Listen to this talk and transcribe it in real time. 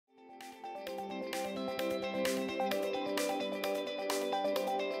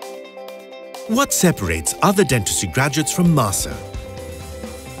What separates other dentistry graduates from mahsa?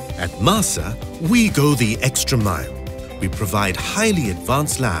 At mahsa, we go the extra mile. We provide highly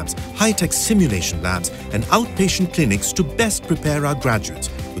advanced labs, high-tech simulation labs and outpatient clinics to best prepare our graduates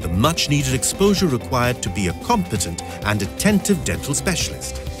with the much-needed exposure required to be a competent and attentive dental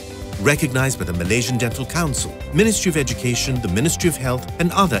specialist. Recognized by the Malaysian Dental Council, Ministry of Education, the Ministry of Health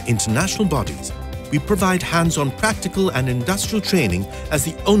and other international bodies, we provide hands-on practical and industrial training as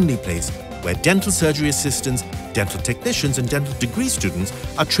the only place where dental surgery assistants, dental technicians and dental degree students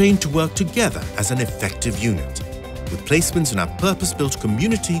are trained to work together as an effective unit. With placements in our purpose-built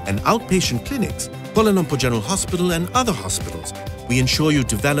community and outpatient clinics, Kuala Lumpur General Hospital and other hospitals, we ensure you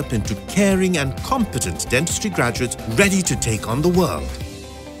develop into caring and competent dentistry graduates ready to take on the world.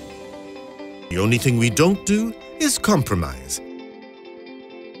 The only thing we don't do is compromise.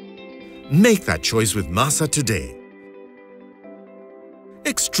 Make that choice with mahsa today.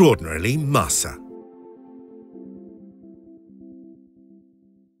 Extraordinarily mahsa.